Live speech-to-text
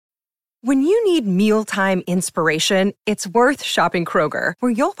When you need mealtime inspiration, it's worth shopping Kroger,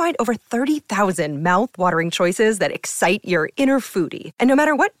 where you'll find over 30,000 mouth-watering choices that excite your inner foodie. And no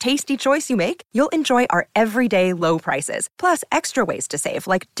matter what tasty choice you make, you'll enjoy our everyday low prices, plus extra ways to save,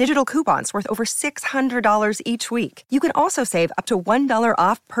 like digital coupons worth over $600 each week. You can also save up to $1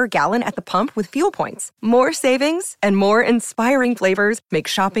 off per gallon at the pump with fuel points. More savings and more inspiring flavors make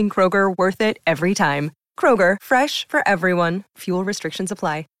shopping Kroger worth it every time. Kroger, fresh for everyone. Fuel restrictions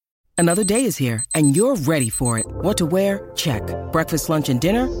apply. Another day is here, and you're ready for it. What to wear? Check. Breakfast, lunch, and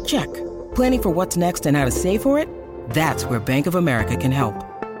dinner? Check. Planning for what's next and how to save for it? That's where Bank of America can help.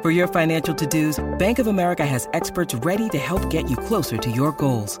 For your financial to-dos, Bank of America has experts ready to help get you closer to your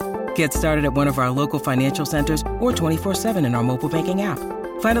goals. Get started at one of our local financial centers or 24/7 in our mobile banking app.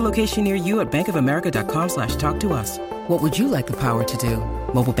 Find a location near you at bankofamerica.com/talktous. What would you like the power to do?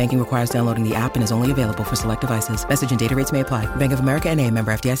 Mobile banking requires downloading the app and is only available for select devices. Message and data rates may apply. Bank of America N.A.,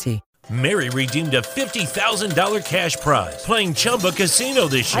 member FDIC. Mary redeemed a $50,000 cash prize playing Chumba Casino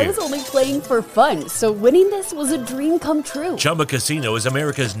this year. I was only playing for fun, so winning this was a dream come true. Chumba Casino is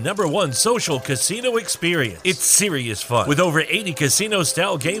America's #1 social casino experience. It's serious fun. With over 80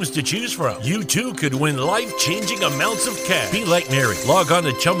 casino-style games to choose from, you too could win life-changing amounts of cash. Be like Mary. Log on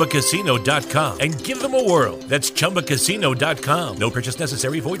to ChumbaCasino.com and give them a whirl. That's ChumbaCasino.com. No purchase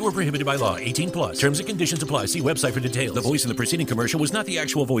necessary. Void or prohibited by law. 18+. Terms and conditions apply. See website for details. The voice in the preceding commercial was not the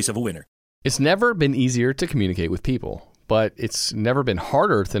actual voice of a winner. It's never been easier to communicate with people, but it's never been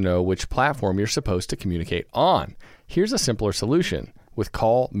harder to know which platform you're supposed to communicate on. Here's a simpler solution. With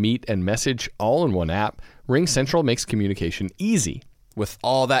call, meet, and message all in one app, RingCentral makes communication easy. With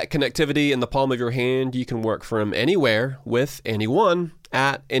all that connectivity in the palm of your hand, you can work from anywhere with anyone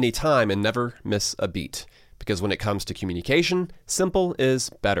at any time and never miss a beat. Because when it comes to communication, simple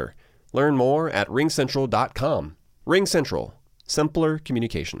is better. Learn more at ringcentral.com. RingCentral. Simpler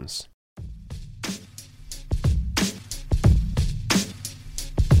communications.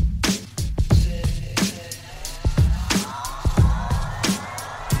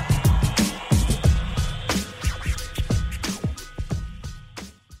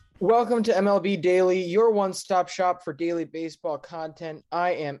 Welcome to MLB Daily, your one-stop shop for daily baseball content.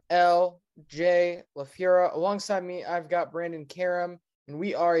 I am LJ LaFura. Alongside me, I've got Brandon Karam, and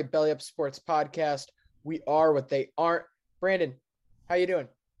we are a Belly Up Sports podcast. We are what they aren't. Brandon, how you doing?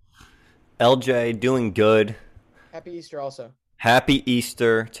 LJ, doing good. Happy Easter also. Happy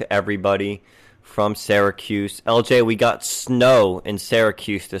Easter to everybody from Syracuse. LJ, we got snow in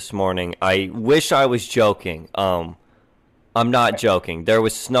Syracuse this morning. I wish I was joking. I'm not joking. There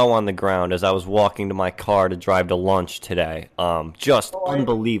was snow on the ground as I was walking to my car to drive to lunch today. Just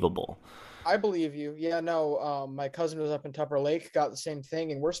unbelievable. I believe you. Yeah, no, my cousin was up in Tupper Lake, got the same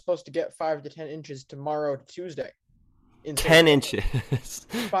thing, and we're supposed to get 5 to 10 inches tomorrow, Tuesday. 10 inches.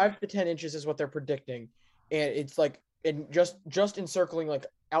 5 to 10 inches is what they're predicting. And it's like just encircling like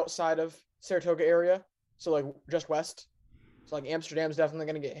outside of Saratoga area. So like just west. So like Amsterdam's definitely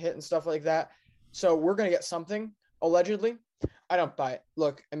going to get hit and stuff like that. So we're going to get something, allegedly. I don't buy it.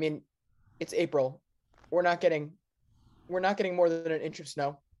 Look, I mean, it's April. We're not getting more than an inch of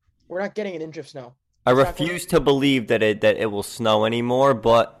snow. We're not getting an inch of snow. I refuse to believe that it will snow anymore,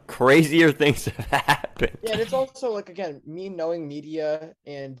 but crazier things have happened. Yeah, and it's also like, again, me knowing media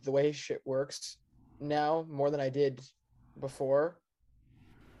and the way shit works now more than I did before.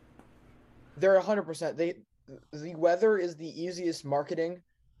 They're 100%. The weather is the easiest marketing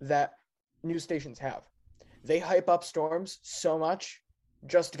that news stations have. They hype up storms so much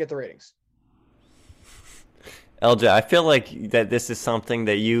just to get the ratings. LJ, I feel like that this is something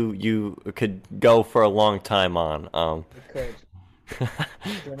that you could go for a long time on. You could.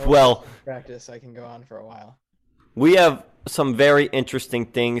 Well, practice, I can go on for a while. We have some very interesting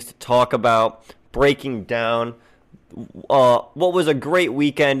things to talk about, breaking down what was a great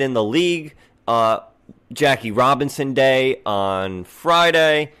weekend in the league, Jackie Robinson Day on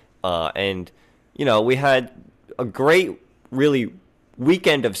Friday, and, you know, we had a great, really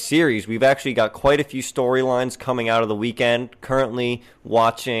weekend of series. We've actually got quite a few storylines coming out of the weekend. Currently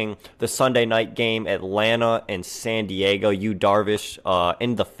watching the Sunday night game, Atlanta and San Diego. Yu Darvish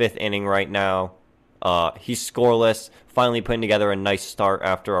in the 5th inning right now. He's scoreless, finally putting together a nice start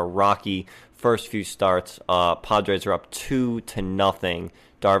after a rocky first few starts. Padres are up 2-0.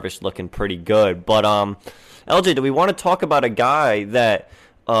 Darvish looking pretty good. But LJ, do we want to talk about a guy that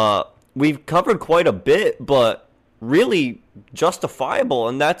we've covered quite a bit, but really justifiable,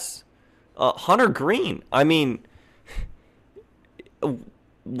 and that's Hunter Greene. I mean,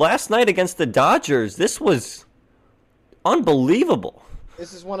 last night against the Dodgers, this was unbelievable.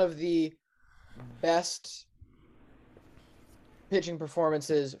 This is one of the best pitching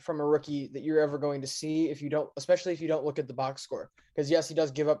performances from a rookie that you're ever going to see especially if you don't look at the box score. Because yes, he does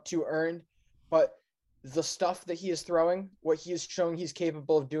give up 2 earned, but the stuff that he is throwing, what he is showing he's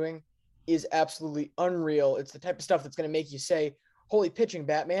capable of doing, is absolutely unreal. It's the type of stuff that's going to make you say, holy pitching,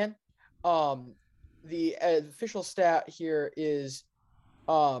 Batman. The official stat here is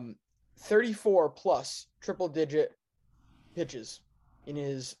 34 plus triple digit pitches in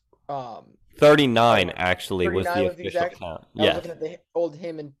his 39 actually 39 was the was official exact count. I was Yeah. looking at the old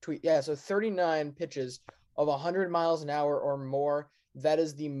Heyman tweet. Yeah, so 39 pitches of 100 miles an hour or more. That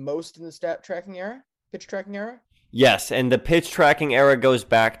is the most in the pitch tracking era. Yes, and the pitch tracking era goes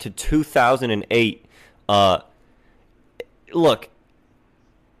back to 2008. Look,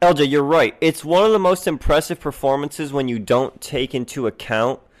 LJ, you're right. It's one of the most impressive performances when you don't take into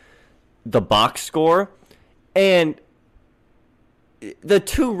account the box score. And the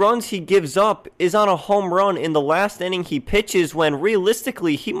 2 runs he gives up is on a home run in the last inning he pitches, when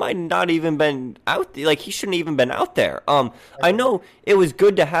realistically he might not even been out. Like, he shouldn't even been out there. I know it was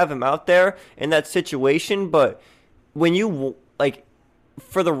good to have him out there in that situation, but when you, like,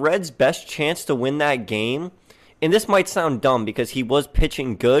 for the Reds' best chance to win that game, and this might sound dumb because he was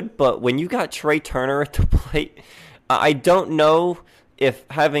pitching good, but when you got Trey Turner at the plate, I don't know if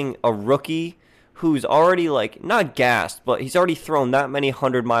having a rookie who's already, like, not gassed, but he's already thrown that many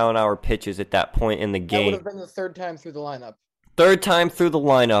 100-mile-an-hour pitches at that point in the game. That would have been the 3rd time through the lineup. 3rd time through the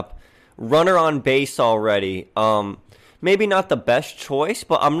lineup. Runner on base already. Maybe not the best choice,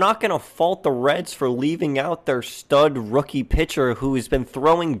 but I'm not going to fault the Reds for leaving out their stud rookie pitcher who has been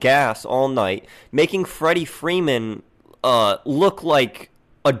throwing gas all night, making Freddie Freeman look like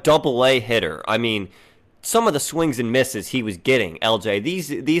a double-A hitter. I mean, some of the swings and misses he was getting, LJ.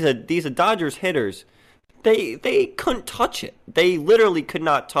 These are Dodgers hitters. They couldn't touch it. They literally could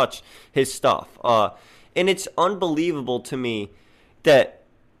not touch his stuff. And it's unbelievable to me that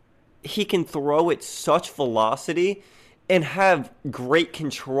he can throw at such velocity and have great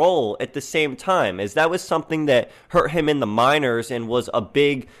control at the same time, as that was something that hurt him in the minors and was a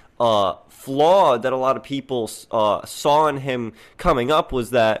big flaw that a lot of people saw in him coming up,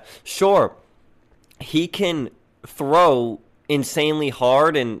 was that, sure, he can throw insanely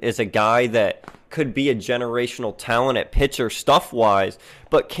hard and is a guy that could be a generational talent at pitcher stuff-wise,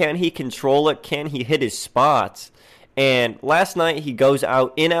 but can he control it? Can he hit his spots? And last night he goes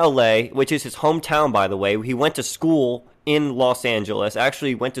out in L.A., which is his hometown, by the way. He went to school in Los Angeles.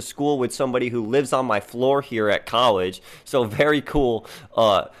 Actually went to school with somebody who lives on my floor here at college. So very cool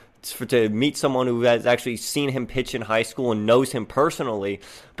to meet someone who has actually seen him pitch in high school and knows him personally.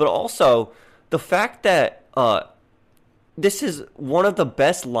 But also the fact that this is one of the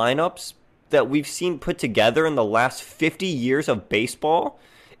best lineups that we've seen put together in the last 50 years of baseball,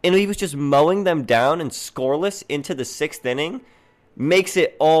 and he was just mowing them down and scoreless into the 6th inning, makes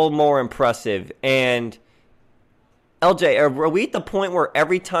it all more impressive. And LJ, are we at the point where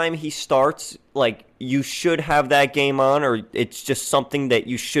every time he starts, like, you should have that game on, or it's just something that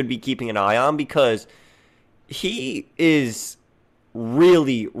you should be keeping an eye on? Because he is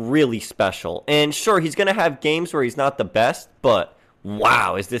really, really special. And sure, he's going to have games where he's not the best, but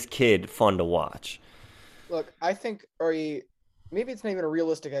wow, is this kid fun to watch. Look, I think, maybe it's not even a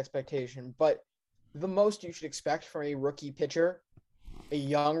realistic expectation, but the most you should expect from a rookie pitcher, a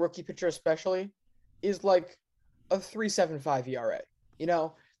young rookie pitcher especially, is like a 3.75 ERA. You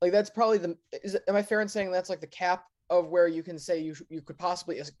know, like that's probably am I fair in saying that's like the cap of where you can say you could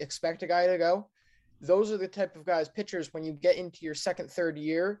possibly expect a guy to go? Those are the type of guys, pitchers, when you get into your 2nd, 3rd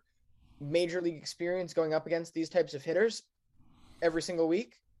year, major league experience going up against these types of hitters every single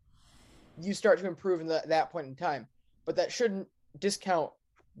week, you start to improve in that point in time. But that shouldn't discount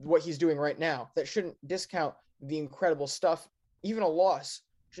what he's doing right now. That shouldn't discount the incredible stuff. Even a loss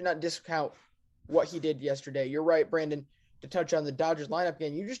should not discount what he did yesterday. You're right, Brandon, to touch on the Dodgers lineup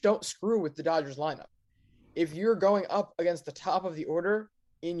again. You just don't screw with the Dodgers lineup. If you're going up against the top of the order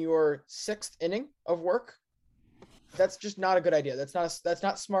in your 6th inning of work, that's just not a good idea. That's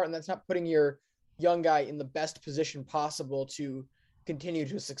not smart, and that's not putting your young guy in the best position possible to continue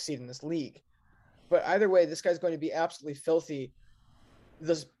to succeed in this league. But either way, this guy's going to be absolutely filthy.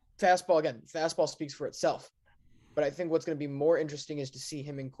 This fastball speaks for itself. But I think what's going to be more interesting is to see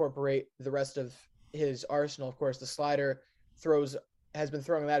him incorporate the rest of his arsenal. Of course, the slider has been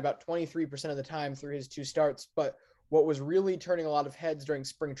throwing that about 23% of the time through his 2 starts. But what was really turning a lot of heads during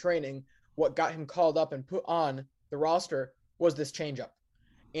spring training, what got him called up and put on the roster, was this changeup.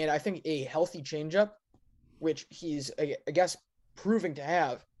 And I think a healthy changeup, which he's, I guess, proving to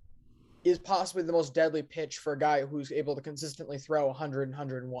have, is possibly the most deadly pitch for a guy who's able to consistently throw 100 and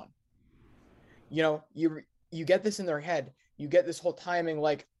 101. You know, you get this in their head. you get this whole timing,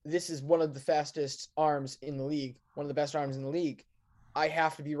 like, this is one of the fastest arms in the league, one of the best arms in the league. I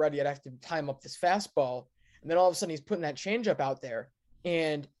have to be ready. I'd have to time up this fastball. And then all of a sudden he's putting that changeup out there,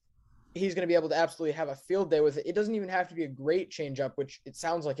 and he's going to be able to absolutely have a field day with it. It doesn't even have to be a great changeup, which it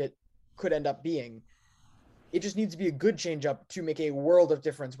sounds like it could end up being. It just needs to be a good changeup to make a world of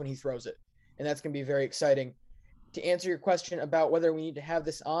difference when he throws it. And that's going to be very exciting. To answer your question about whether we need to have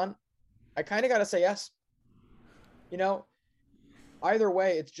this on, I kind of got to say yes. You know, either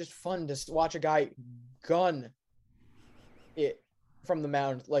way, it's just fun to watch a guy gun it from the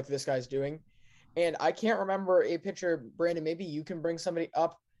mound like this guy's doing. And I can't remember a pitcher, Brandon, maybe you can bring somebody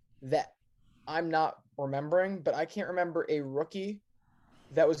up that I'm not remembering, but I can't remember a rookie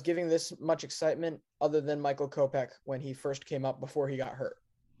that was giving this much excitement other than Michael Kopech when he first came up before he got hurt.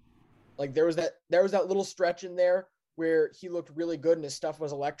 Like there was that little stretch in there where he looked really good and his stuff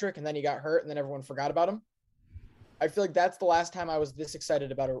was electric, and then he got hurt and then everyone forgot about him. I feel like that's the last time I was this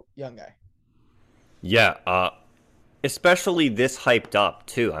excited about a young guy. Yeah, especially this hyped up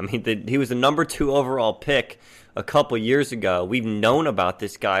too. I mean, he was the number 2 overall pick a couple years ago. We've known about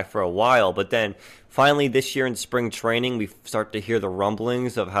this guy for a while, but then finally this year in spring training, we start to hear the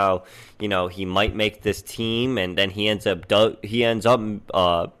rumblings of how, you know, he might make this team, and then he ends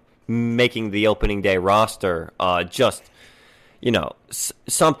up making the opening day roster. Just, you know,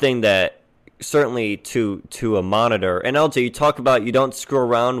 something that certainly to a monitor. And LJ, you talk about you don't screw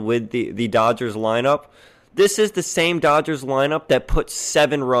around with the Dodgers lineup. This is the same Dodgers lineup that put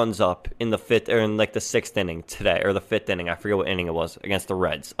 7 runs up in the 5th, or in like the 6th inning today, or the 5th inning. I forget what inning it was against the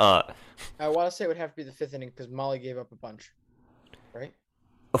Reds. I want to say it would have to be the 5th inning because Molly gave up a bunch, right?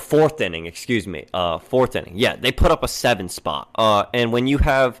 A 4th inning, excuse me. 4th inning. Yeah, they put up a 7 spot. And when you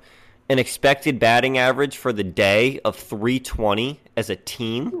have an expected batting average for the day of 320 as a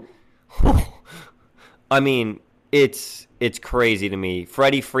team, I mean, it's crazy to me.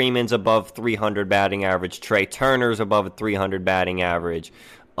 Freddie Freeman's above 300 batting average. Trey Turner's above a 300 batting average.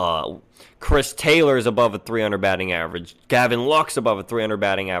 Chris Taylor's above a 300 batting average. Gavin Lux above a 300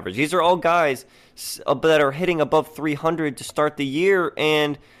 batting average. These are all guys that are hitting above 300 to start the year,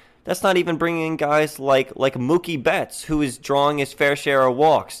 and that's not even bringing in guys like Mookie Betts, who is drawing his fair share of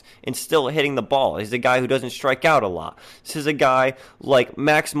walks and still hitting the ball. He's a guy who doesn't strike out a lot. This is a guy like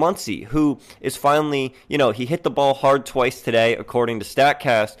Max Muncy, who is finally, you know, he hit the ball hard twice today, according to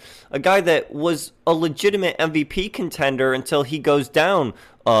StatCast. A guy that was a legitimate MVP contender until he goes down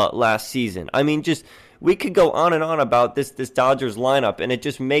last season. I mean, just we could go on and on about this Dodgers lineup, and it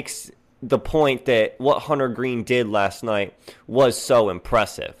just makes the point that what Hunter Green did last night was so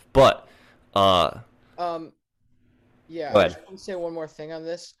impressive. But yeah, I just want to say one more thing on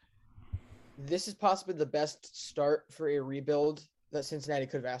this. This is possibly the best start for a rebuild that Cincinnati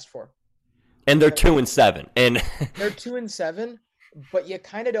could have asked for. And they're 2-7, and they're 2-7, but you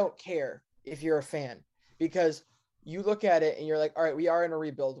kind of don't care if you're a fan, because you look at it and you're like, all right, we are in a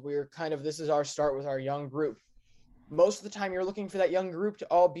rebuild. This is our start with our young group. Most of the time you're looking for that young group to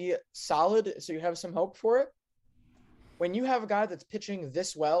all be solid, so you have some hope for it. When you have a guy that's pitching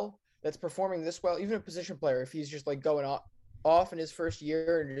this well, that's performing this well, even a position player, if he's just like going off in his first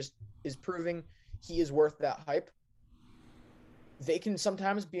year and just is proving he is worth that hype, they can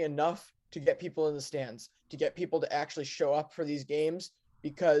sometimes be enough to get people in the stands, to get people to actually show up for these games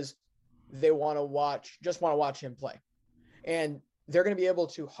because they want to watch him play. And they're going to be able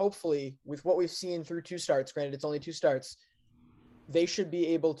to, hopefully, with what we've seen through 2 starts, granted it's only 2 starts, they should be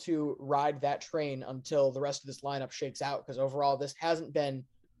able to ride that train until the rest of this lineup shakes out, because overall this hasn't been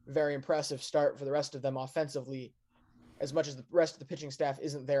a very impressive start for the rest of them offensively, as much as the rest of the pitching staff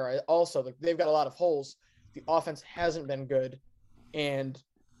isn't there. Also, they've got a lot of holes. The offense hasn't been good and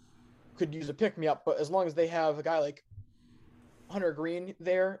could use a pick-me-up, but as long as they have a guy like Hunter Green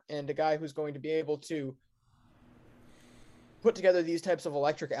there and a guy who's going to be able to put together these types of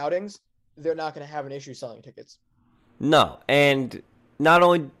electric outings, they're not going to have an issue selling tickets. No, and not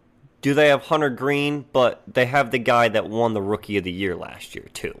only do they have Hunter Green, but they have the guy that won the Rookie of the Year last year,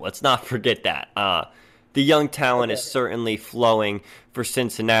 too. Let's not forget that. The young talent is certainly flowing for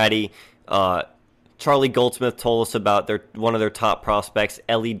Cincinnati. Charlie Goldsmith told us about one of their top prospects,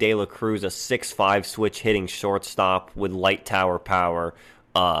 Ellie De La Cruz, a 6'5" switch-hitting shortstop with light tower power.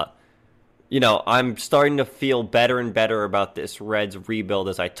 You know, I'm starting to feel better and better about this Reds rebuild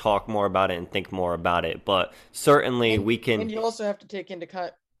as I talk more about it and think more about it. But certainly we can... And you also have to take into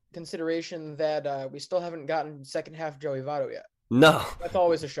consideration that we still haven't gotten second half Joey Votto yet. No. That's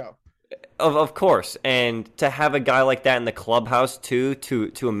always a show. Of course. And to have a guy like that in the clubhouse, too,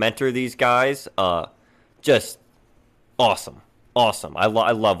 to mentor these guys, just awesome. Awesome. I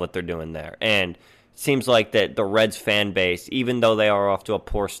love what they're doing there. And seems like that the Reds fan base, even though they are off to a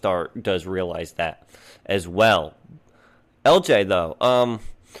poor start, does realize that as well. LJ, though.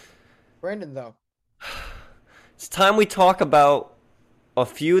 Brandon, though. It's time we talk about a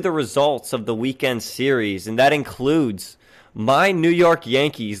few of the results of the weekend series, and that includes my New York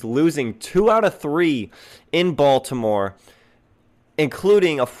Yankees losing 2 out of 3 in Baltimore,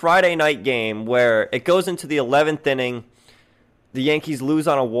 including a Friday night game where it goes into the 11th inning. The Yankees lose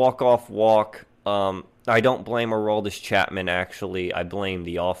on a walk-off walk. I don't blame Aroldis Chapman, actually. I blame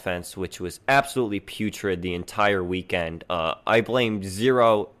the offense, which was absolutely putrid the entire weekend. I blame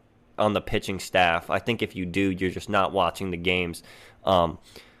zero on the pitching staff. I think if you do, you're just not watching the games.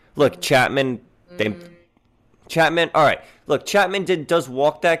 Look, Chapman, all right. Look, Chapman does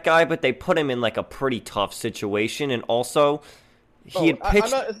walk that guy, but they put him in like a pretty tough situation. And also, he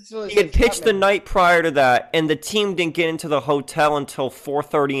had pitched the night prior to that, and the team didn't get into the hotel until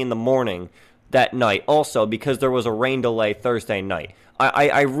 4:30 in the morning that night also because there was a rain delay Thursday night.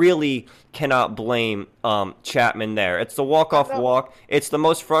 I really cannot blame Chapman there. It's the walk-off walk. It's the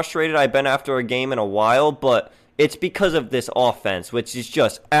most frustrated I've been after a game in a while, but it's because of this offense, which is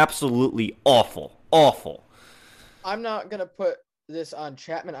just absolutely awful. Awful. I'm not going to put this on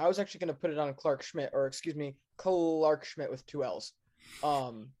Chapman. I was actually going to put it on Clark Schmidt with 2 L's.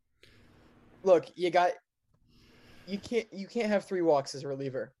 Look, you can't have 3 walks as a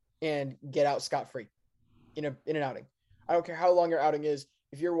reliever and get out scot-free in an outing. I don't care how long your outing is.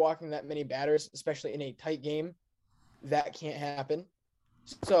 If you're walking that many batters, especially in a tight game, that can't happen.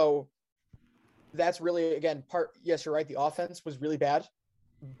 So that's really, again, yes, you're right. The offense was really bad,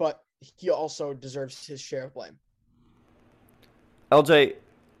 but he also deserves his share of blame. LJ,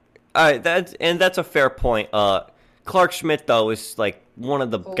 that's a fair point. Clark Schmidt, though, is like one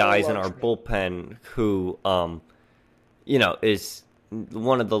of the guys in our bullpen who, is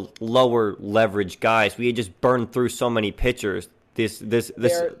one of the lower leverage guys. We had just burned through so many pitchers. This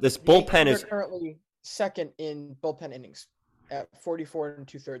bullpen is currently second in bullpen innings at 44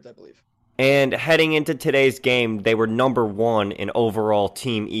 2/3, I believe. And heading into today's game, they were number 1 in overall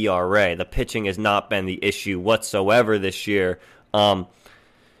team ERA. The pitching has not been the issue whatsoever this year.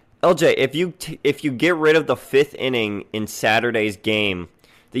 LJ, if you get rid of the 5th inning in Saturday's game,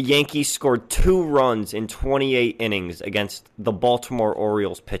 the Yankees scored 2 runs in 28 innings against the Baltimore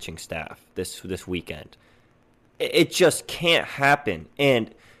Orioles pitching staff this weekend. It just can't happen.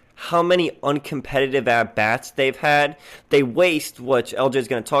 And how many uncompetitive at-bats they've had. They waste, which LJ is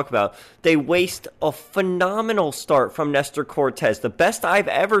going to talk about, they waste a phenomenal start from Nestor Cortes, the best I've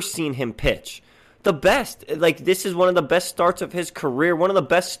ever seen him pitch. The best. Like, this is one of the best starts of his career, one of the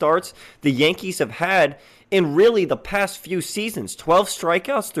best starts the Yankees have had in really the past few seasons. 12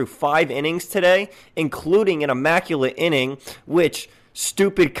 strikeouts through 5 innings today, including an immaculate inning, which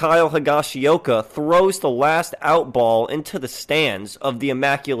stupid Kyle Higashioka throws the last out ball into the stands of the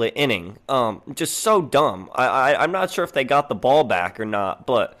immaculate inning. Just so dumb. I'm not sure if they got the ball back or not,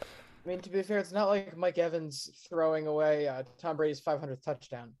 but... I mean, to be fair, it's not like Mike Evans throwing away Tom Brady's 500th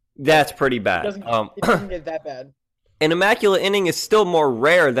touchdown. That's pretty bad. It doesn't get that bad. An immaculate inning is still more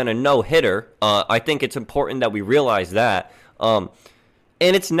rare than a no-hitter. I think it's important that we realize that. And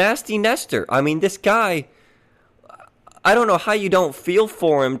it's nasty Nestor. I mean, this guy... I don't know how you don't feel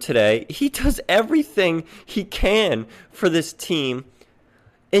for him today. He does everything he can for this team,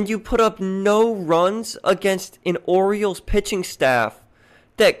 and you put up no runs against an Orioles pitching staff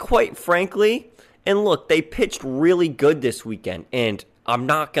that, quite frankly, and look, they pitched really good this weekend, and I'm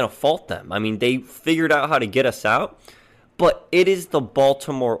not going to fault them. I mean, they figured out how to get us out, but it is the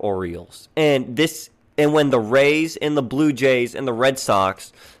Baltimore Orioles. And when the Rays and the Blue Jays and the Red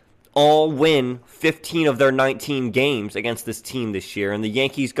Sox all win 15 of their 19 games against this team this year, and the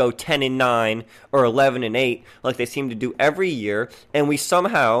Yankees go 10-9 or 11-8 like they seem to do every year, and we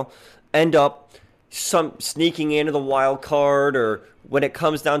somehow end up sneaking into the wild card, or when it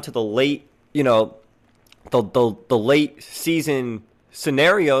comes down to the late, the late season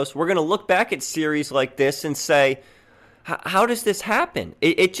scenarios, we're going to look back at series like this and say, how does this happen?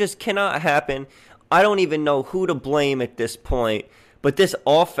 It just cannot happen. I don't even know who to blame at this point. But this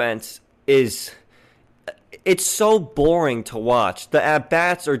offense it's so boring to watch. The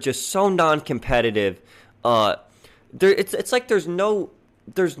at-bats are just so non-competitive. It's like there's no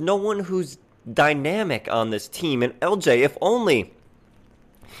one who's dynamic on this team. And LJ,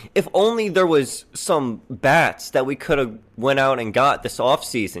 if only there was some bats that we could have went out and got this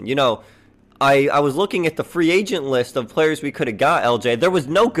offseason. I was looking at the free agent list of players we could have got, LJ. There was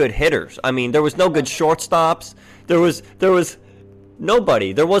no good hitters. I mean, there was no good shortstops. There was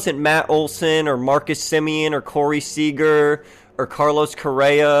nobody. There wasn't Matt Olson or Marcus Semien or Corey Seager or Carlos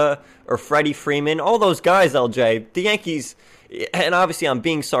Correa or Freddie Freeman, all those guys, LJ, the Yankees, and obviously I'm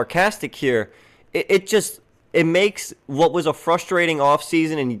being sarcastic here, it makes what was a frustrating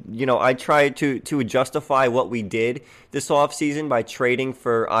offseason, and, I tried to justify what we did this offseason by trading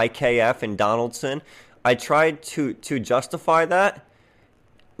for IKF and Donaldson. I tried to justify that.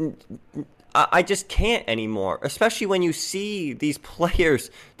 I just can't anymore, especially when you see these players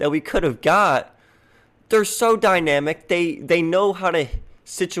that we could have got. They're so dynamic. They know how to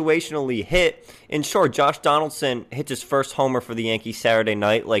situationally hit. And sure, Josh Donaldson hits his first homer for the Yankees Saturday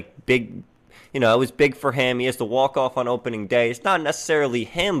night, like big. It was big for him. He has the walk-off on opening day. It's not necessarily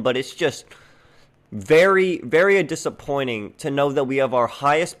him, but it's just very, very disappointing to know that we have our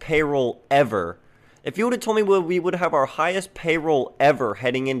highest payroll ever. If you would have told me we would have our highest payroll ever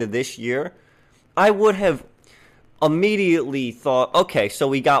heading into this year, I would have immediately thought, okay, so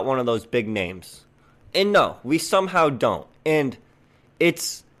we got one of those big names. And no, we somehow don't. And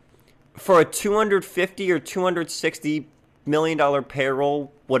it's for a $250 or $260 million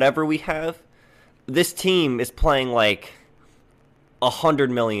payroll, whatever we have, this team is playing like $100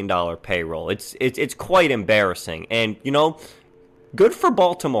 million payroll. It's quite embarrassing. And, good for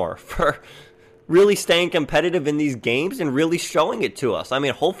Baltimore for really staying competitive in these games and really showing it to us. I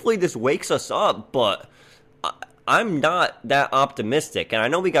mean, hopefully this wakes us up, but I'm not that optimistic. And I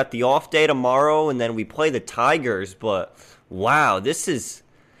know we got the off day tomorrow and then we play the Tigers, but wow, it's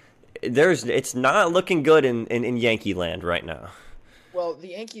not looking good in Yankee land right now. Well, the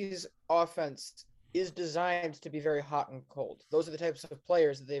Yankees offense is designed to be very hot and cold. Those are the types of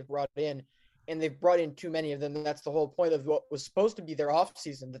players that they've brought in, and they've brought in too many of them. And that's the whole point of what was supposed to be their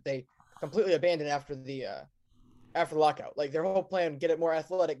offseason that they completely abandoned after the lockout. Like their whole plan, get it more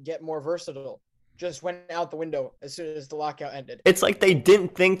athletic, get more versatile, just went out the window as soon as the lockout ended. It's like they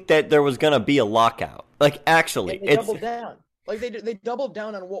didn't think that there was going to be a lockout. Like actually, they doubled down. Like they doubled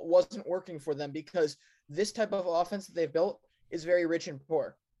down on what wasn't working for them because this type of offense that they've built is very rich and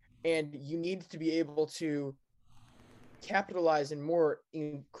poor. And you need to be able to capitalize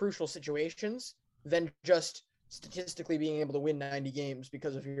in crucial situations than just statistically being able to win 90 games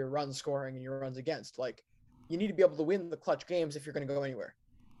because of your run scoring and your runs against. Like, you need to be able to win the clutch games if you're going to go anywhere.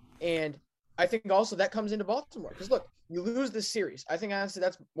 And I think also that comes into Baltimore. Because, look, you lose this series. I think, honestly,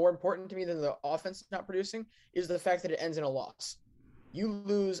 that's more important to me than the offense not producing is the fact that it ends in a loss. You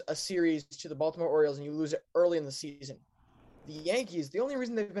lose a series to the Baltimore Orioles and you lose it early in the season. The Yankees, the only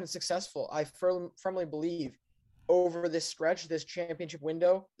reason they've been successful, I firmly believe, over this stretch, this championship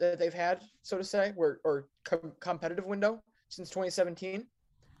window that they've had, so to say, competitive window since 2017,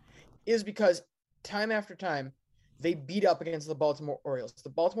 is because time after time, they beat up against the Baltimore Orioles. The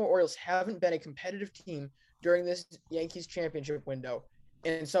Baltimore Orioles haven't been a competitive team during this Yankees championship window,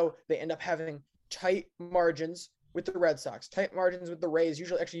 and so they end up having tight margins with the Red Sox, tight margins with the Rays,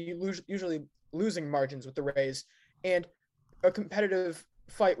 usually losing margins with the Rays, and a competitive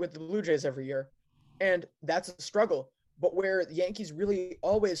fight with the Blue Jays every year. And that's a struggle. But where the Yankees really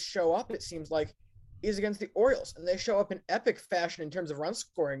always show up, it seems like, is against the Orioles. And they show up in epic fashion in terms of run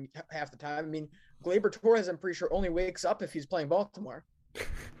scoring half the time. I mean, Gleyber Torres, I'm pretty sure, only wakes up if he's playing Baltimore.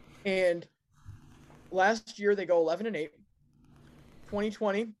 And last year, they go 11-8.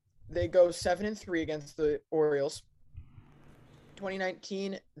 2020, they go 7-3 against the Orioles.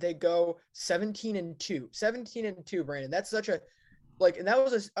 2019, they go 17-2. 17-2, Brandon. That's such a and that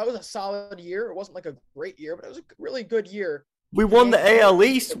was a solid year. It wasn't like a great year, but it was a really good year. We won the AL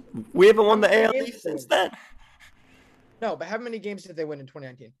East. We haven't won the AL East since then. No, but how many games did they win in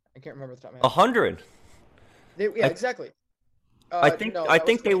 2019? I can't remember the top of my head. 100. Exactly. I think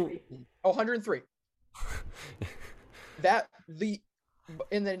they 103.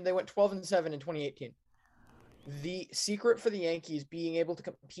 And then they went 12-7 in 2018. The secret for the Yankees being able to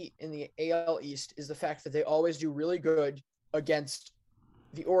compete in the AL East is the fact that they always do really good against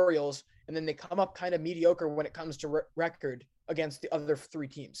the Orioles, and then they come up kind of mediocre when it comes to record against the other three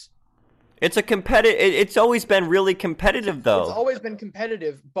teams. It's a competitive. It's always been really competitive, though. It's always been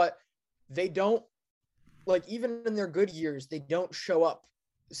competitive, but they don't, even in their good years, they don't show up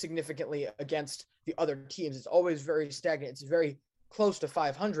significantly against the other teams. It's always very stagnant. It's very close to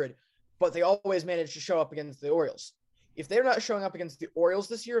 500, but they always manage to show up against the Orioles. If they're not showing up against the Orioles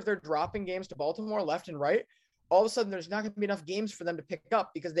this year, if they're dropping games to Baltimore left and right, all of a sudden there's not going to be enough games for them to pick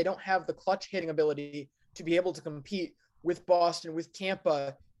up because they don't have the clutch hitting ability to be able to compete with Boston, with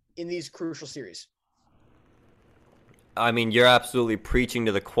Tampa in these crucial series. I mean, you're absolutely preaching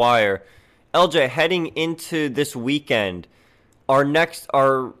to the choir. LJ, heading into this weekend, our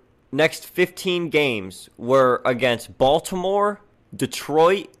next 15 games were against Baltimore,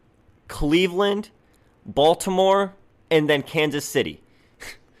 Detroit, Cleveland, Baltimore, and then Kansas City.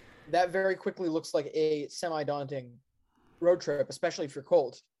 that very quickly looks like a semi-daunting road trip, especially if you're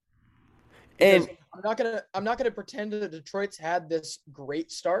cold. Because And I'm not gonna pretend that Detroit's had this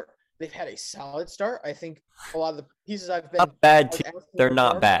great start. They've had a solid start. I think a lot of the pieces I've been not bad. like, asking They're for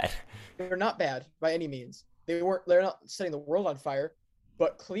not more, bad. They're not bad by any means. They're not setting the world on fire,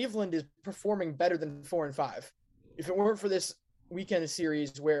 but Cleveland is performing better than 4-5. If it weren't for this weekend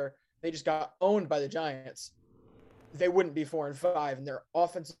series where they just got owned by the Giants, they wouldn't be 4-5, and their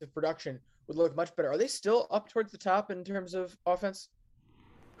offensive production would look much better. Are they still up towards the top in terms of offense?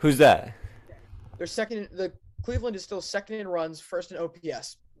 Who's that? They're second. The Cleveland is still second in runs, first in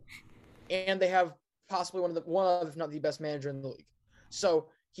OPS, and they have possibly one of, if not the best manager in the league. So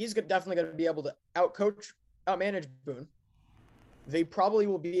he's definitely going to be able to outmanage Boone. They probably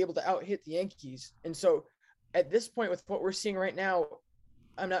will be able to out-hit the Yankees. And so at this point, with what we're seeing right now,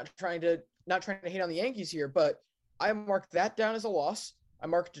 I'm not trying to hate on the Yankees here, but I marked that down as a loss. I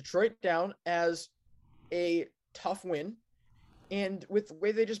marked Detroit down as a tough win. And with the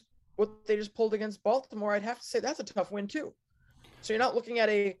way what they just pulled against Baltimore, I'd have to say that's a tough win too. So you're not looking at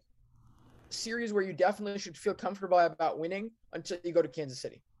a series where you definitely should feel comfortable about winning until you go to Kansas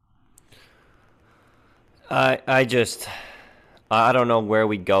City. I don't know where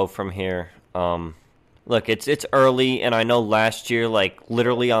we go from here. Look, it's early, and I know last year, like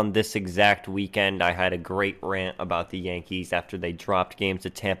literally on this exact weekend, I had a great rant about the Yankees after they dropped games to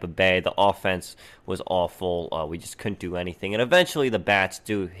Tampa Bay. The offense was awful. We just couldn't do anything, and eventually the bats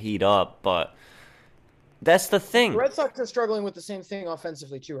do heat up, but that's the thing. The Red Sox are struggling with the same thing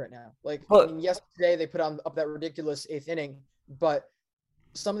offensively too right now. Like, yesterday they put up that ridiculous 8th inning, but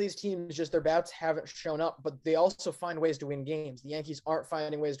some of these teams, just their bats haven't shown up, but they also find ways to win games. The Yankees aren't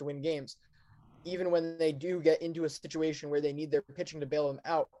finding ways to win games. Even when they do get into a situation where they need their pitching to bail them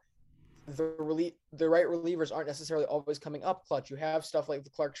out, the right relievers aren't necessarily always coming up clutch. You have stuff like the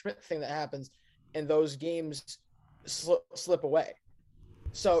Clark Schmidt thing that happens, and those games slip away.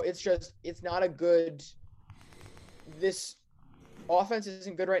 So it's not a good – this offense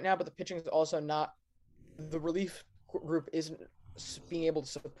isn't good right now, but the pitching is also not – the relief group isn't being able to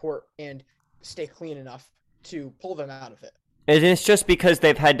support and stay clean enough to pull them out of it. And it's just because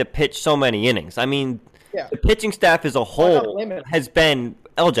they've had to pitch so many innings. I mean, the pitching staff as a whole has been,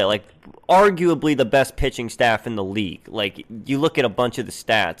 LJ, like, arguably the best pitching staff in the league. Like, you look at a bunch of the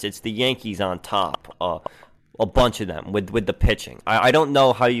stats, it's the Yankees on top, a bunch of them with the pitching. I don't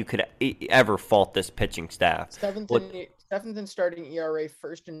know how you could ever fault this pitching staff. Seventh in starting ERA,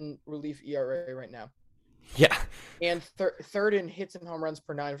 first in relief ERA right now. Yeah. And third in hits and home runs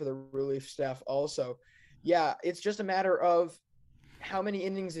per 9 for the relief staff also. Yeah, it's just a matter of how many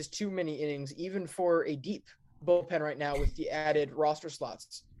innings is too many innings, even for a deep bullpen right now with the added roster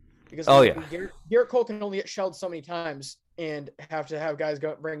slots. Because Garrett Cole can only get shelled so many times and have to have guys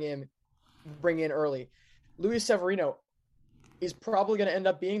bring in early. Luis Severino is probably going to end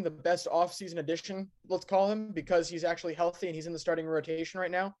up being the best offseason addition, let's call him, because he's actually healthy and he's in the starting rotation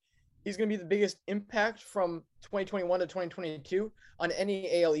right now. He's going to be the biggest impact from 2021 to 2022 on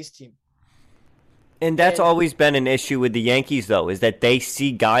any AL East team. And that's always been an issue with the Yankees, though, is that they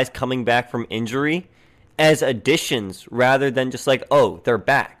see guys coming back from injury as additions rather than just like, oh, they're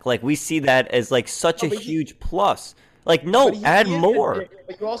back. Like, we see that as like such a huge plus. Like, no, add more.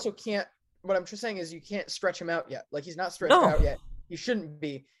 But you also can't, what I'm just saying is you can't stretch him out yet. Like, he's not stretched out yet. He shouldn't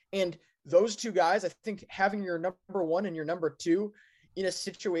be. And those two guys, I think having your number one and your number two in a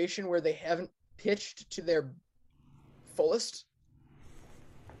situation where they haven't pitched to their fullest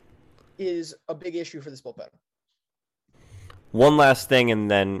is a big issue for this bullpen. One last thing, and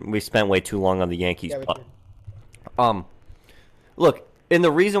then we spent way too long on the Yankees. Look, and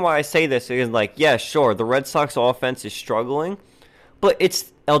the reason why I say this is like, yeah, sure, the Red Sox offense is struggling, but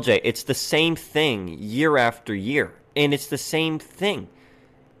it's, LJ, it's the same thing year after year, and it's the same thing.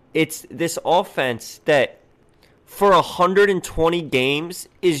 It's this offense that for 120 games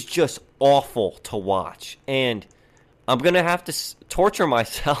is just awful to watch, and I'm going to have to torture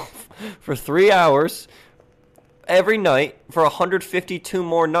myself for 3 hours every night for 152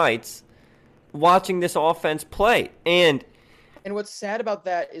 more nights watching this offense play. And what's sad about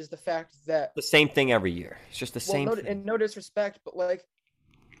that is the fact that the same thing every year. It's just the same thing. And no disrespect, but like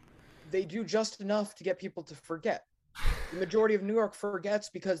they do just enough to get people to forget. The majority of New York forgets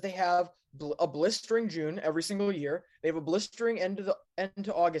because they have a blistering June every single year. They have a blistering end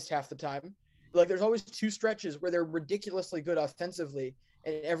to August half the time. Like, there's always two stretches where they're ridiculously good offensively,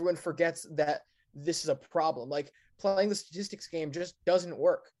 and everyone forgets that this is a problem. Like, playing the statistics game just doesn't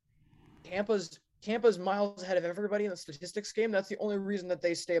work. Tampa's miles ahead of everybody in the statistics game. That's the only reason that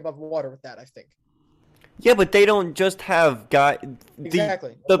they stay above water with that, I think. Yeah, but they don't just have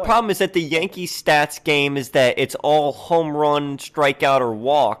Exactly. The problem is that the Yankees stats game is that it's all home run, strikeout, or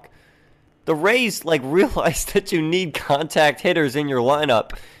walk. The Rays realize that you need contact hitters in your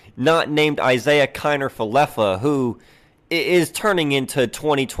lineup, not named Isaiah Kiner-Falefa, who is turning into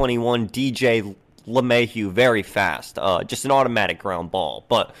 2021 DJ LeMahieu very fast. Just an automatic ground ball.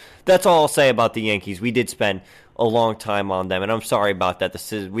 But that's all I'll say about the Yankees. We did spend a long time on them, and I'm sorry about that.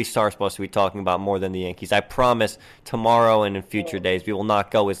 We are supposed to be talking about more than the Yankees. I promise tomorrow and in future days we will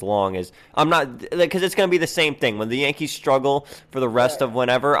not go as long as because it's going to be the same thing when the Yankees struggle for the rest of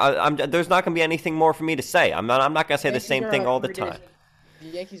whenever. There's not going to be anything more for me to say. I'm not going to say the same thing all the time. The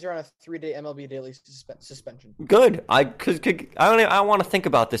Yankees are on a 3-day MLB daily suspension. Good. I want to think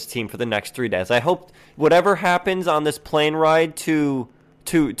about this team for the next 3 days. I hope whatever happens on this plane ride to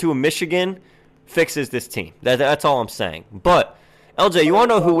Michigan fixes this team. That's all I'm saying. But LJ, you want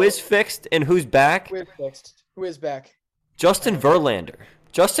to know who is fixed and who's back? Who is fixed? Who is back? Justin Verlander.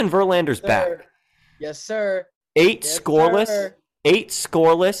 Justin Verlander's back. Yes, sir. 8 scoreless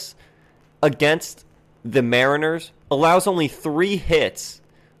against the Mariners. Allows only 3 hits.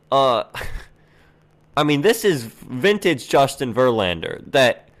 I mean, this is vintage Justin Verlander.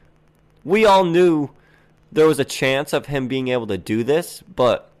 That we all knew there was a chance of him being able to do this,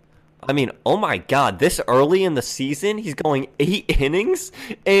 but I mean, oh my God, this early in the season, he's going 8 innings,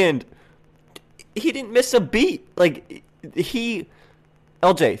 and he didn't miss a beat. LJ,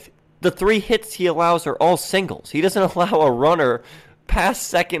 the 3 hits he allows are all singles. He doesn't allow a runner past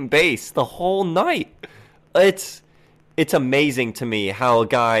second base the whole night. It's amazing to me how a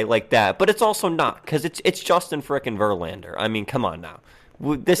guy like that, but it's also not, because it's Justin frickin' Verlander. I mean, come on now.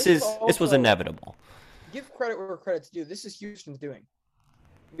 This was inevitable. Give credit where credit's due. This is Houston's doing.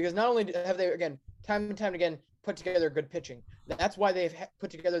 Because not only have they, again, time and time again, put together good pitching. That's why they've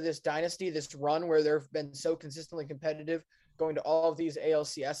put together this dynasty, this run where they've been so consistently competitive, going to all of these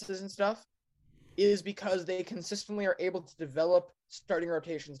ALCSs and stuff, is because they consistently are able to develop starting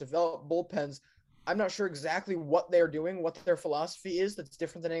rotations, develop bullpens. I'm not sure exactly what they're doing, what their philosophy is that's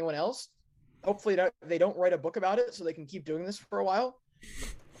different than anyone else. Hopefully they don't write a book about it so they can keep doing this for a while.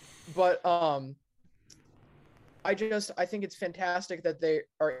 But I think it's fantastic that they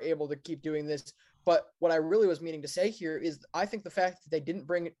are able to keep doing this. But what I really was meaning to say here is I think the fact that they didn't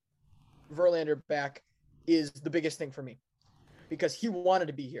bring Verlander back is the biggest thing for me, because he wanted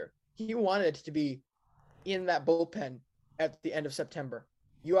to be here. He wanted to be in that bullpen at the end of September.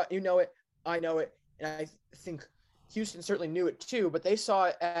 You know it, I know it, and I think Houston certainly knew it too, but they saw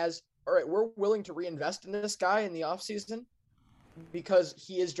it as, all right, we're willing to reinvest in this guy in the offseason because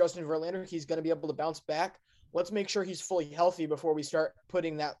he is Justin Verlander. He's going to be able to bounce back. Let's make sure he's fully healthy before we start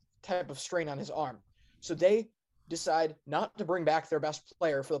putting that type of strain on his arm. So they decide not to bring back their best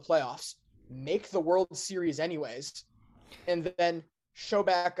player for the playoffs, make the World Series anyways, and then show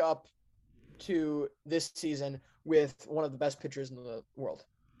back up to this season with one of the best pitchers in the world.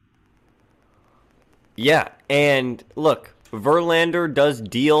 Yeah, and look, Verlander does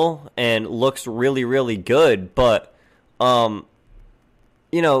deal and looks really, really good, but,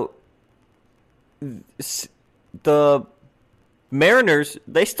 the Mariners,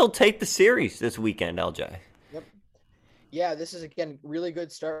 they still take the series this weekend, LJ. Yep. Yeah, this is, again, really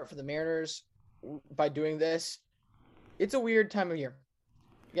good start for the Mariners by doing this. It's a weird time of year.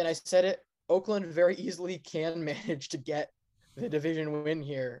 Again, I said it, Oakland very easily can manage to get the division win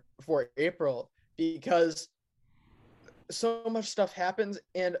here for April because so much stuff happens,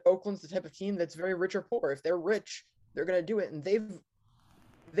 and Oakland's the type of team that's very rich or poor. If they're rich, they're going to do it, and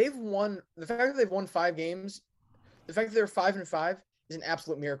they've won. The fact that they've won 5 games, the fact that they're 5-5 is an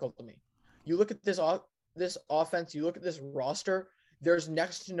absolute miracle to me. You look at this offense, you look at this roster, there's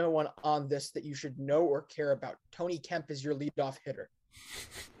next to no one on this that you should know or care about. Tony Kemp is your leadoff hitter.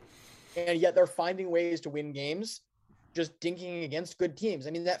 And yet they're finding ways to win games, just dinking against good teams. I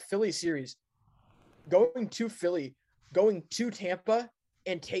mean, that Philly series, going to Philly, going to Tampa,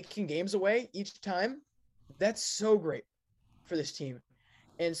 and taking games away each time, that's so great for this team.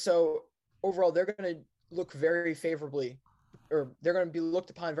 And so overall, they're going to look very favorably, or they're going to be looked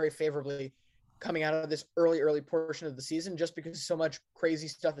upon very favorably coming out of this early portion of the season, just because so much crazy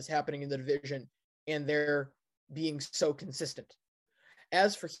stuff is happening in the division and they're being so consistent.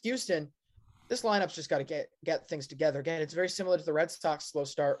 As for Houston, this lineup's just got to get things together. Again, it's very similar to the Red Sox slow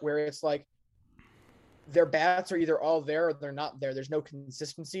start, where it's like their bats are either all there or they're not there. There's no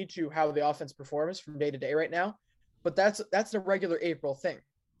consistency to how the offense performs from day to day right now, but that's a regular April thing.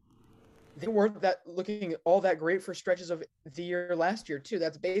 They weren't looking all that great for stretches of the year last year too.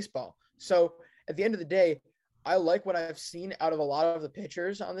 That's baseball. So at the end of the day, I like what I've seen out of a lot of the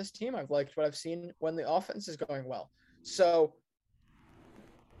pitchers on this team. I've liked what I've seen when the offense is going well. So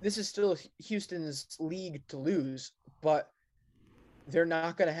this is still Houston's league to lose, but they're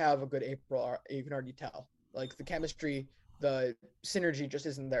not going to have a good April. You can already tell. Like the chemistry, the synergy just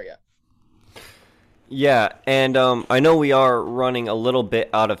isn't there yet. Yeah, and I know we are running a little bit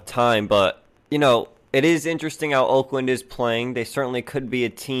out of time, but, it is interesting how Oakland is playing. They certainly could be a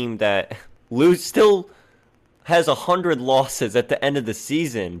team that still has 100 losses at the end of the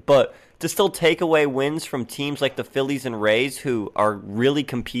season, but to still take away wins from teams like the Phillies and Rays, who are really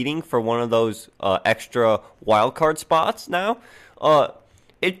competing for one of those extra wild card spots now,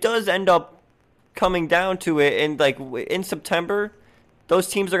 it does end up coming down to it. And like in September, those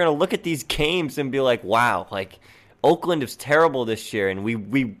teams are going to look at these games and be like, wow, like Oakland is terrible this year, and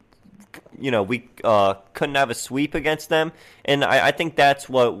we couldn't have a sweep against them. And I think that's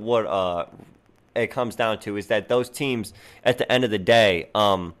what it comes down to, is that those teams at the end of the day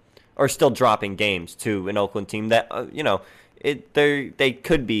are still dropping games to an Oakland team that they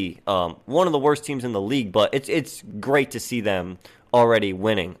could be one of the worst teams in the league, but it's great to see them already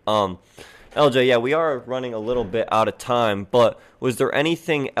winning. LJ, yeah, we are running a little bit out of time, but was there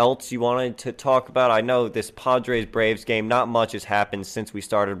anything else you wanted to talk about? I know this Padres-Braves game, not much has happened since we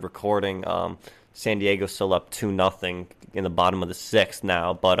started recording. San Diego's still up 2-0 in the bottom of the sixth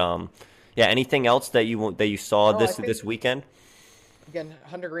now, but yeah, anything else that you saw this weekend? Again,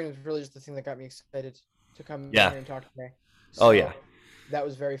 Hunter Green was really just the thing that got me excited to come here and talk to me. So oh yeah, that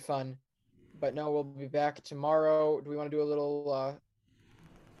was very fun. But no, we'll be back tomorrow. Do we want to do a little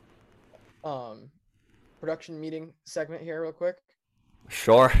production meeting segment here real quick?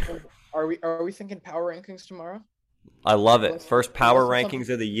 Sure. Are we thinking power rankings tomorrow? I love it. First power rankings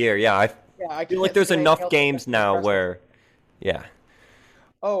of the year. Yeah, I feel like there's enough games now where, yeah.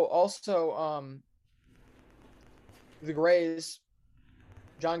 Oh, also, the Grays,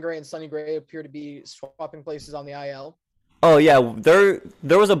 John Gray and Sonny Gray appear to be swapping places on the IL. Oh yeah, there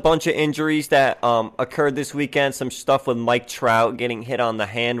was a bunch of injuries that occurred this weekend. Some stuff with Mike Trout getting hit on the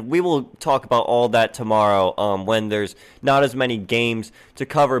hand. We will talk about all that tomorrow when there's not as many games to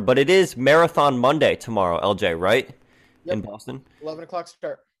cover. But it is Marathon Monday tomorrow, LJ, right? Yep. In Boston. 11 o'clock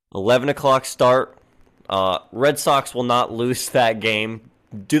start. 11 o'clock start. Red Sox will not lose that game.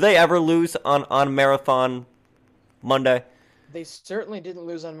 Do they ever lose on Marathon Monday? They certainly didn't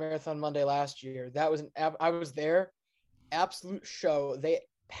lose on Marathon Monday last year. That was I was there. Absolute show. They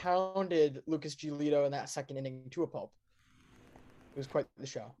pounded Lucas Giolito in that second inning to a pulp. It was quite the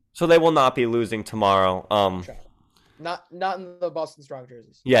show. So they will not be losing tomorrow. Not in the Boston Strong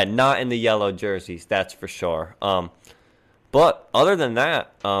jerseys. Yeah, not in the yellow jerseys, that's for sure. But other than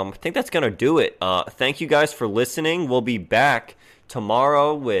that, I think that's going to do it. Thank you guys for listening. We'll be back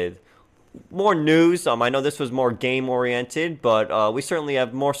tomorrow with more news. I know this was more game-oriented, but we certainly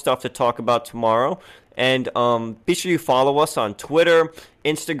have more stuff to talk about tomorrow. And be sure you follow us on Twitter,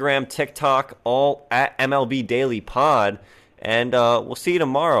 Instagram, TikTok, all at MLB Daily Pod. And we'll see you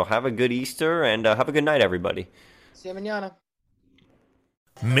tomorrow. Have a good Easter, and have a good night, everybody. See you mañana.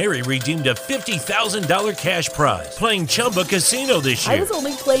 Mary redeemed a $50,000 cash prize playing Chumba Casino this year. I was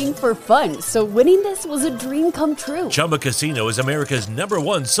only playing for fun, so winning this was a dream come true. Chumba Casino is America's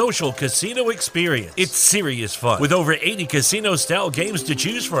 #1 social casino experience. It's serious fun. With over 80 casino-style games to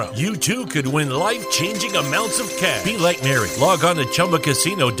choose from, you too could win life-changing amounts of cash. Be like Mary. Log on to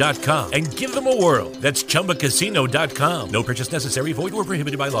ChumbaCasino.com and give them a whirl. That's ChumbaCasino.com. No purchase necessary. Void or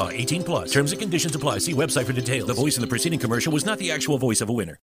prohibited by law. 18+. Terms and conditions apply. See website for details. The voice in the preceding commercial was not the actual voice of a winner.